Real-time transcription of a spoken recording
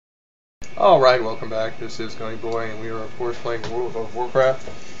Alright, welcome back. This is Gunny Boy, and we are of course playing World of Warcraft.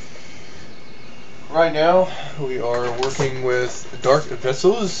 Right now, we are working with Dark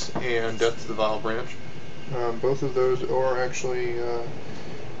Vessels and Death to the Vile Branch. Both of those are actually,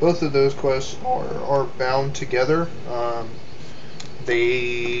 both of those quests are bound together. I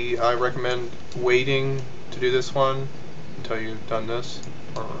recommend waiting to do this one until you've done this,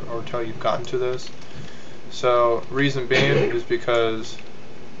 or until you've gotten to this. So, reason being is because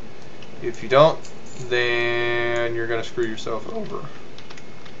if you don't, then you're going to screw yourself over.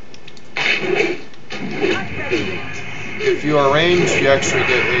 If you are ranged, you actually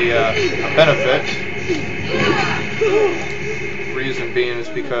get a benefit. Reason being is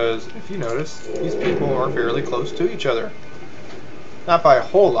because, if you notice, these people are fairly close to each other. Not by a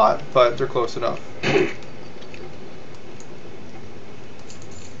whole lot, but they're close enough.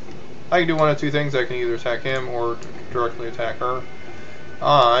 I can do one of two things. I can either attack him or directly attack her.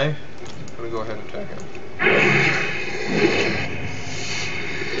 I'm going to go ahead and attack him.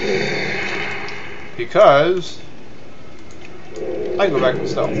 Because I can go back to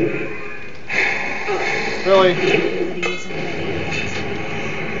stealth. Really?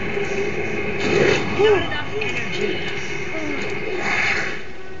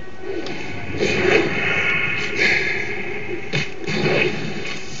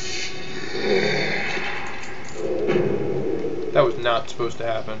 That was not supposed to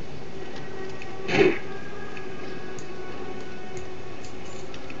happen.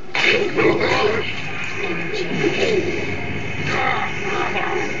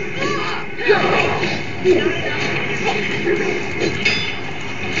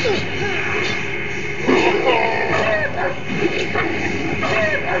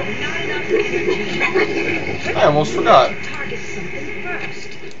 I almost forgot.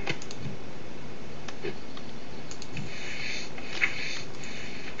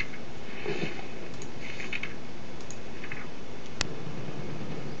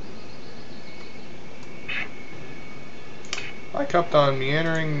 I kept on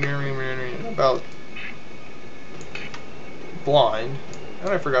meandering about blind, and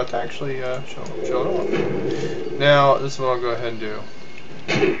I forgot to actually show it off. Now, this is what I'll go ahead and do.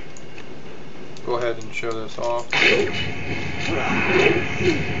 Go ahead and show this off. But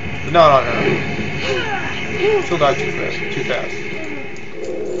not on her. She'll die too fast.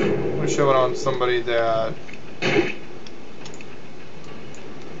 I'm going to show it on somebody that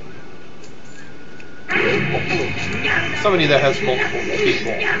has multiple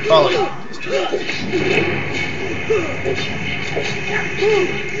people. Probably.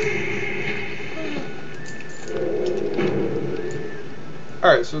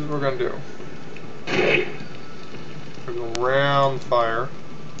 Alright, so this is what we're going to do. We're going to go around fire.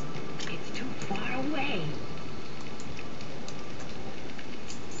 It's too far away.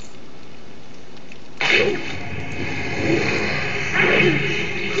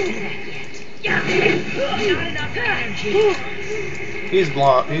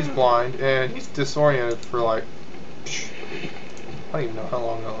 He's blind, and he's disoriented for like, I don't even know how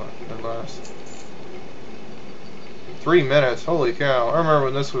long that lasts. 3 minutes, holy cow. I remember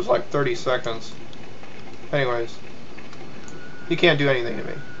when this was like 30 seconds. Anyways, he can't do anything to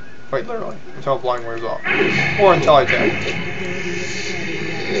me, quite literally, until blind wears off. Or until I attack.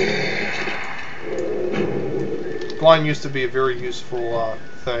 Blind used to be a very useful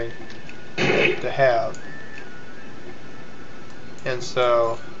thing to have. And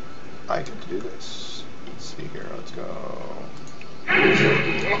so, I get to do this. Let's see here, let's go.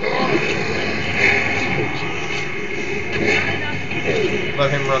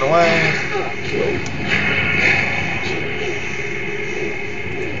 Let him run away.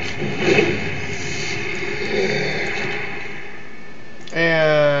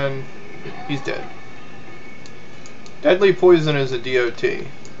 And he's dead. Deadly poison is a DOT.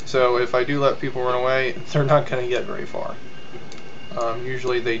 So if I do let people run away, they're not going to get very far.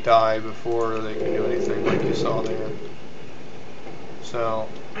 Usually they die before they can do anything, like you saw there. So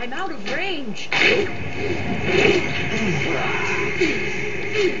I'm out of range.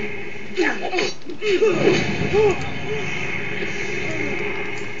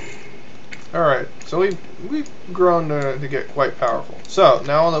 Alright, so we've grown to get quite powerful. So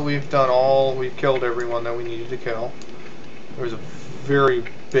now that we've killed everyone that we needed to kill. There's a very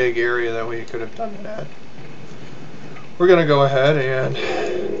big area that we could have done it at. We're gonna go ahead and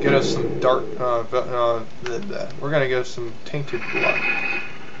get us some we're gonna get us some tainted blood.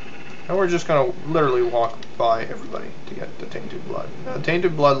 And we're just gonna literally walk by everybody to get the tainted blood. Now,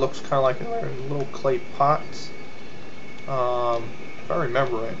 tainted blood looks kind of like little clay pots. If I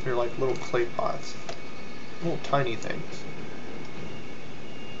remember right, they're like little clay pots, little tiny things.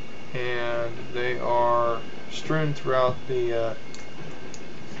 And and they are strewn throughout the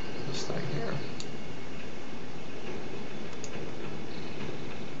this thing here.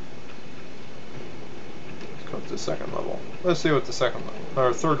 Let's go up to the second level. Let's see what the second level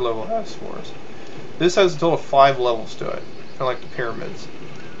or third level has for us. This has a total of 5 levels to it, kind of like the pyramids.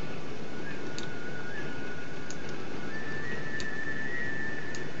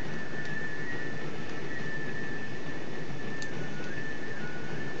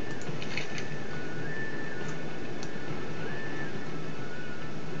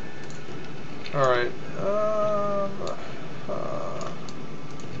 Alright,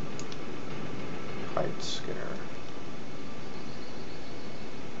 height scanner.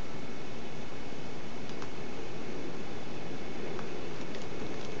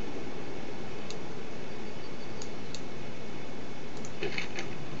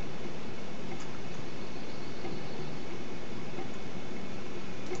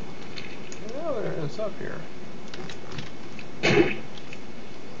 Oh, there it's up here.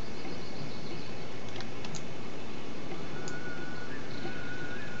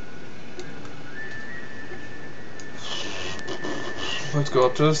 Let's go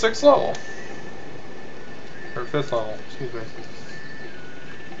up to the 6th level. Or 5th level, excuse me.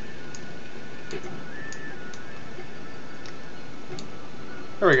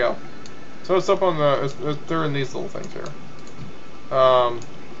 There we go. So it's up on the, they're in these little things here.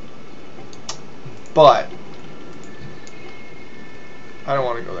 But I don't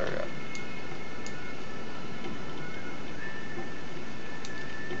want to go there yet.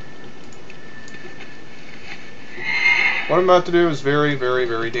 What I'm about to do is very, very,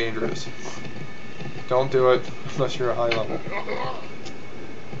 very dangerous. Don't do it unless you're a high level.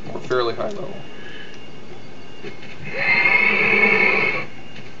 Or fairly high level.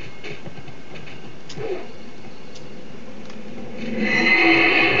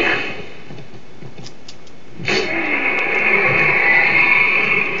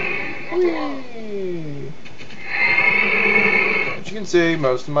 Whee! As you can see,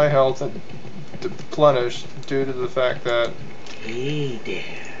 most of my health had replenished due to the fact that Hey there.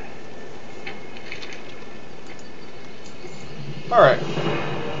 Alright.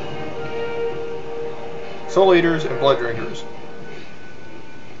 Soul Eaters and Blood Drinkers.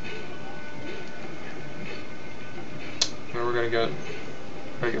 And we're gonna get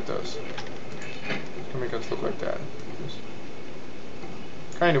those. Gonna make us look like that.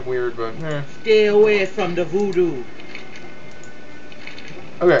 It's kind of weird, but Stay away from the voodoo.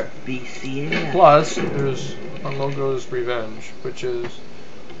 Okay. Be seeing that. Plus, there's Ongo's Revenge, which is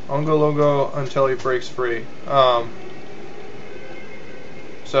Ongo Logo until he breaks free.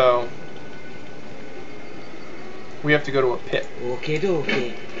 So we have to go to a pit. Okay,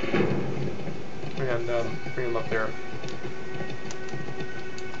 okay. And bring him up there.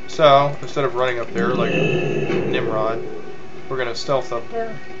 So instead of running up there like Nimrod, we're gonna stealth up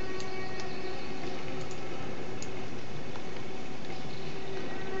there.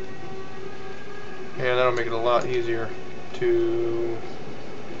 And that'll make it a lot easier to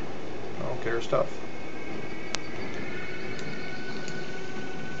get her stuff.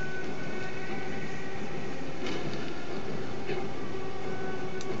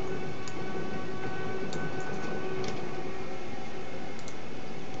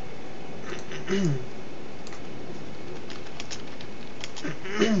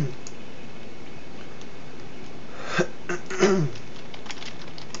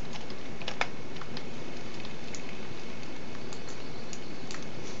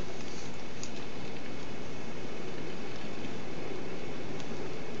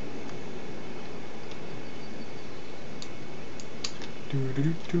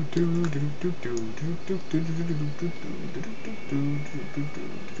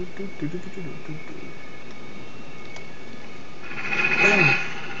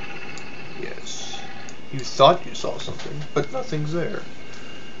 Yes. You thought you saw something, but nothing's there.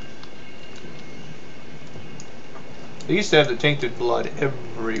 They used to have the tainted blood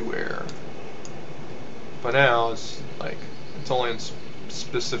everywhere. But now it's like, it's only in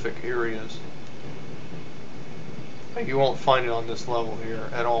specific areas. Like you won't find it on this level here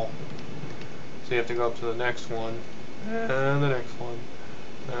at all. So you have to go up to the next one, and the next one,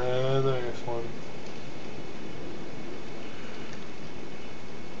 and the next one.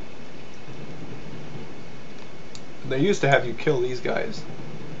 They used to have you kill these guys.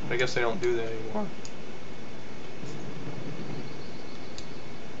 I guess they don't do that anymore.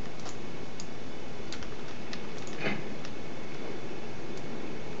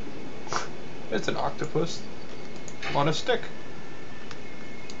 It's an octopus on a stick.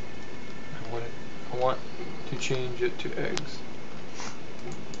 I want to change it to eggs.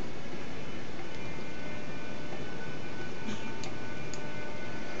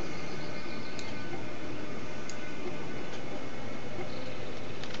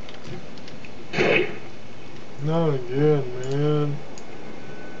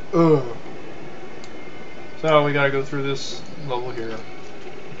 Ugh. So we gotta go through this level here,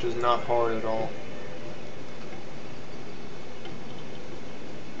 which is not hard at all.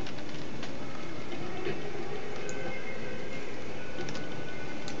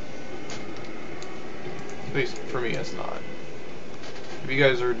 At least for me, it's not. If you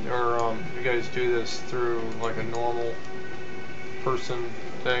guys you guys do this through like a normal person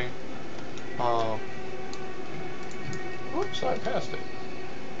thing, oops, I passed it.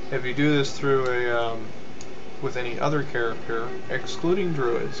 If you do this through a with any other character, excluding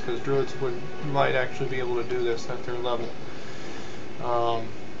druids, because druids might actually be able to do this at their level. Thought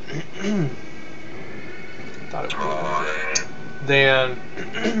it was. Then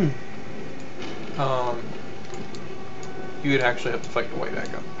you would actually have to fight your way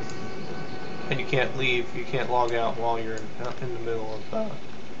back up, and you can't leave. You can't log out while you're in the middle of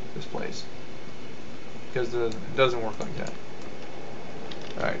this place, because it doesn't work like that.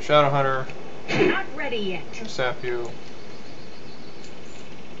 All right, Shadow Hunter. Not ready yet. Sap you.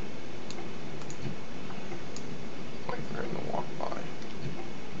 Wait for him to walk by.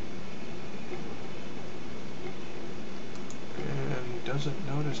 And doesn't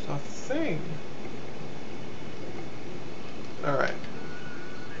notice a thing. Alright.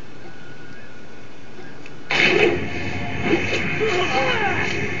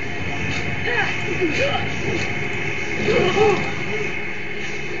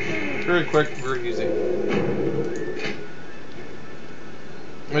 Very quick, very easy.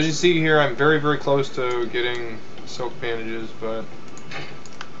 As you see here, I'm very, very close to getting silk bandages, but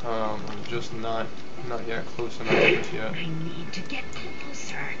I'm just not yet close enough yet. I need to get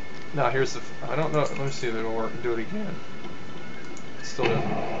closer. Now here's the. I don't know. Let me see if it'll work. Do it again. It still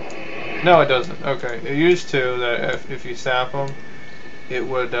doesn't. No, it doesn't. Okay. It used to that if you sap them, it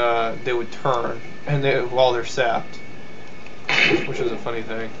would they would turn and while they're sapped, which is a funny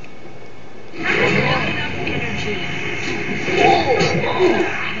thing. Not enough energy.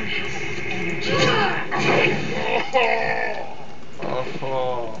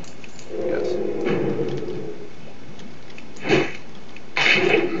 Oh, yes.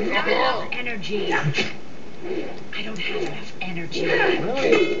 Not enough energy. I don't have enough energy.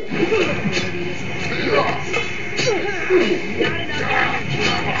 Really? Not enough energy.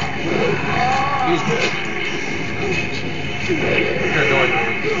 He's dead. You're annoying me.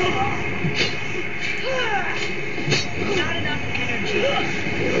 Not enough energy.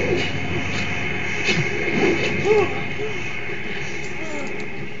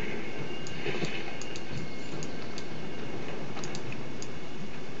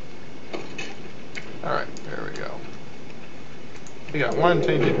 Alright, there we go. We got one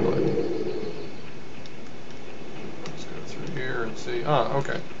tainted blood. Let's go through here and see. Ah,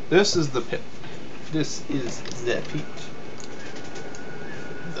 okay. This is the pit. This is the pit.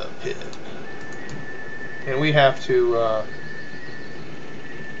 The pit. And we have to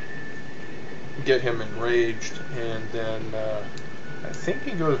get him enraged, and then I think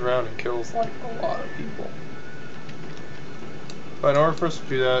he goes around and kills like a lot of people. But in order for us to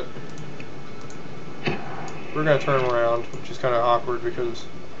do that, we're going to turn him around, which is kind of awkward because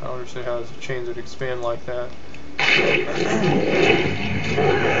I don't understand how there's a chain that expand like that.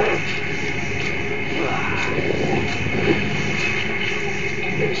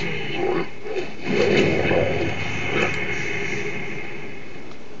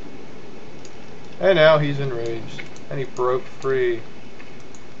 And now he's enraged, and he broke free.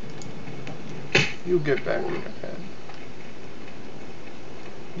 You get back in your pen.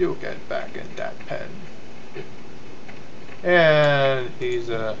 You get back in that pen. And he's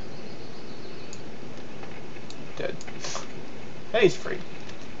dead. And he's free.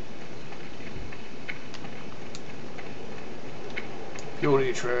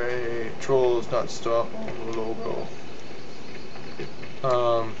 Beauty tray. Trolls not stop on the logo.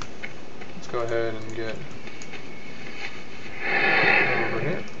 Let's go ahead and get over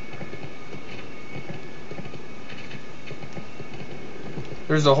here.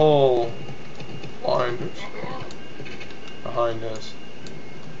 There's a whole line behind us.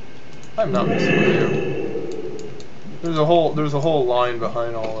 I'm not messing with you. There's a whole line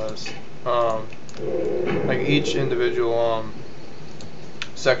behind all this. Like each individual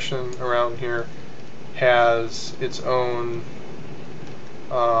section around here has its own.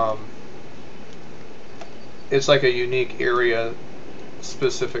 It's like a unique area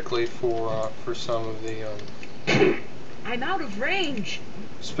specifically for some of the. I'm out of range.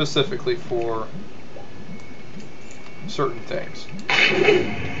 Specifically for certain things.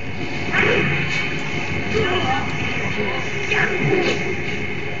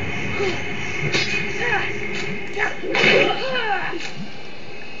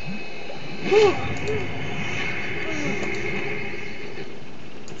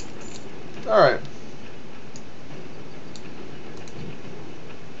 Alright.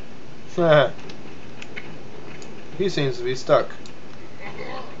 He seems to be stuck.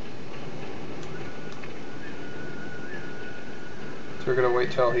 So we're gonna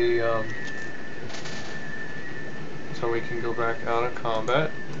wait till he, so we can go back out of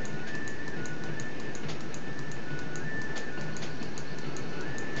combat.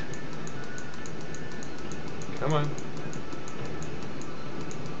 Come on.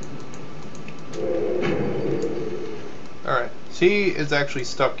 Alright. He is actually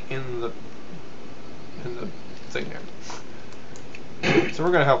stuck in the thing there. So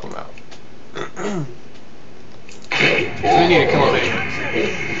we're gonna help him out. So we need to kill him anyway.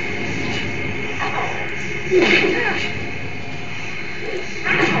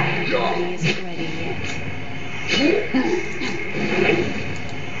 Nobody isn't ready yet.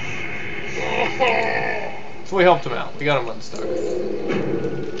 So we helped him out. We got him unstuck.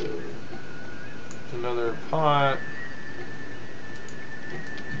 Another pot.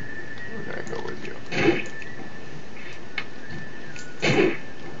 We're gonna go with you.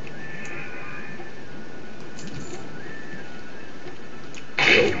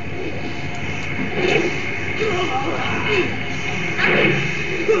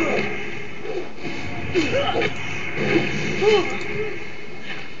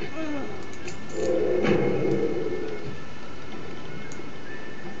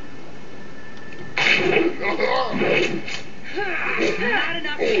 Not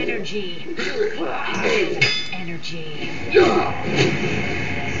enough energy. Energy.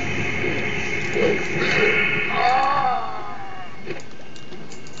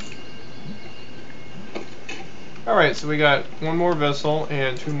 Alright, so we got one more vessel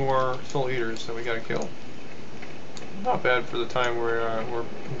and 2 more soul eaters that we gotta kill. Not bad for the time we're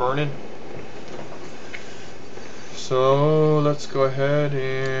burning. So let's go ahead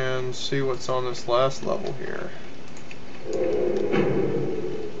and see what's on this last level here.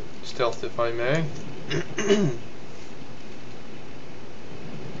 Stealth, if I may.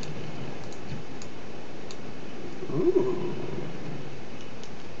 Ooh.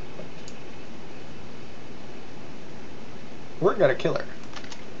 We're gonna kill her.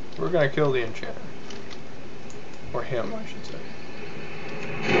 We're gonna kill the enchanter. Or him, I should say.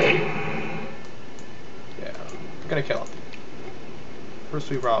 Yeah, we're gonna kill him. First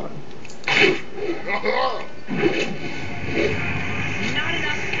we rob him. Not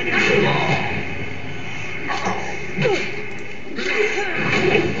enough energy.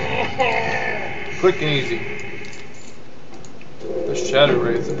 Quick and easy. The Shadow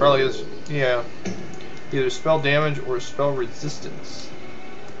Wraith, it probably is, yeah, either spell damage or spell resistance.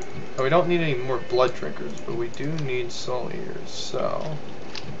 Now we don't need any more blood drinkers, but we do need soul eaters, so...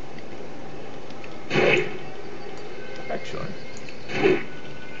 Actually...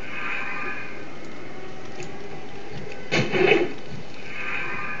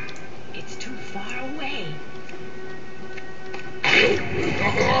 It's too far away.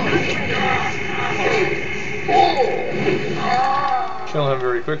 Kill him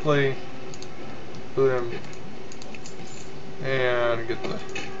very quickly. Boot him. And get the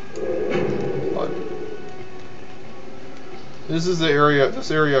blood. This is the area,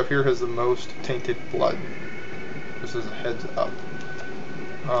 this area up here has the most tainted blood. This is a heads up.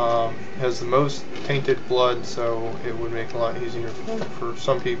 Has the most tainted blood, so it would make it a lot easier for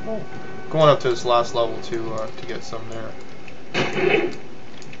some people going up to this last level to get some there.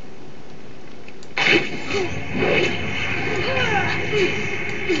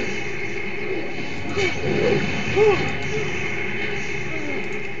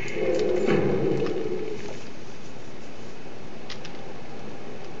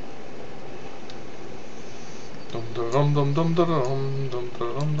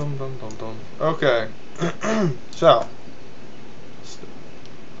 Okay, so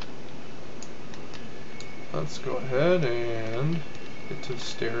let's go ahead and get to the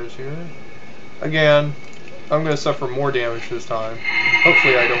stairs here. Again, I'm going to suffer more damage this time.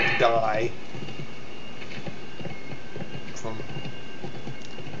 Hopefully I don't die from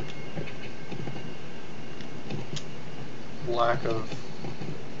lack of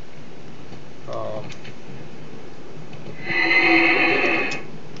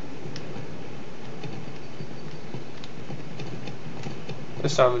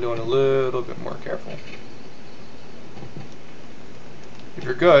this time I'm doing a little bit more careful. If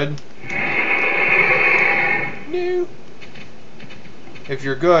you're good, no. If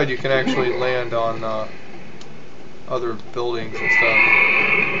you're good, you can actually land on other buildings and stuff.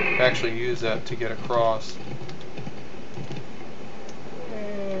 Actually use that to get across.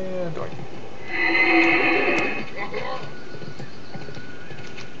 And doink.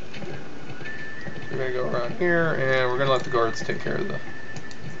 here, and we're gonna let the guards take care of the.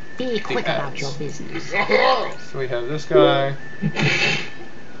 Be quick about ads. your business. So we have this guy.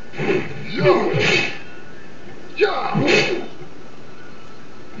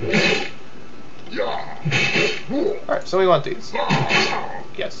 Alright, so we want these.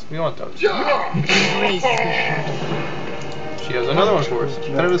 Yes, we want those. Embrace the shadow. She has another one for us.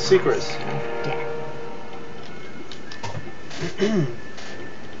 None of the secrets. Of death.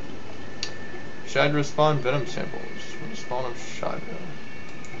 Shadra spawn venom samples. Spawn of Shadra.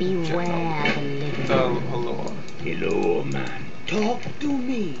 Beware the living. Alor. Hello, man. Talk to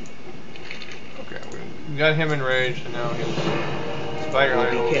me. Okay, we got him enraged, and now he's spider Be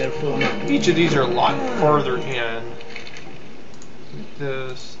idols. careful, man. Each of these are a lot further in.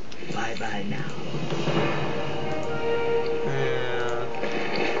 This Bye-bye now. and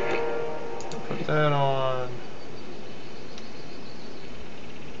put that on.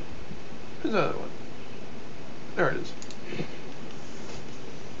 Where's the other one? There it is.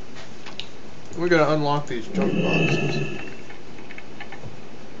 We're gonna unlock these junk boxes.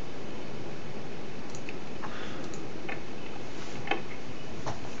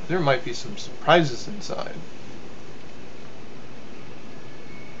 There might be some surprises inside.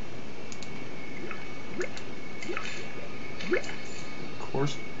 Of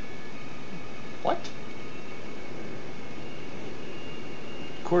course. What?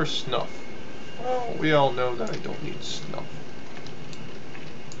 Of course, snuff. Well, we all know that I don't need snuff.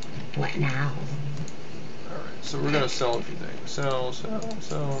 What now? Alright, so we're gonna sell everything. Sell.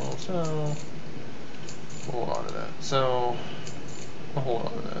 Hold on to that. Sell. I'll hold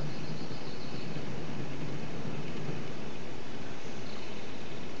on to that.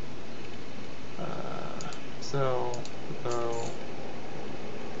 Sell.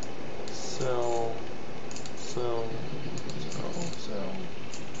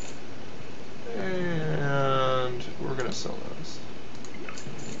 And we're gonna sell those.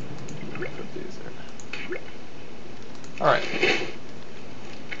 Put these in. Alright.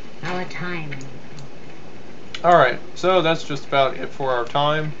 Our time. Alright, so that's just about it for our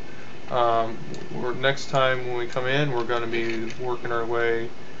time. Next time when we come in, we're going to be working our way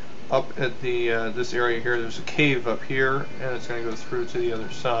up at the this area here. There's a cave up here, and it's going to go through to the other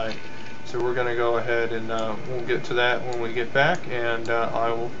side. So we're going to go ahead and we'll get to that when we get back, and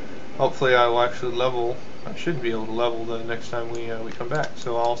hopefully I will actually level. I should be able to level the next time we come back.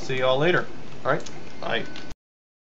 So I'll see y'all later. Alright, bye.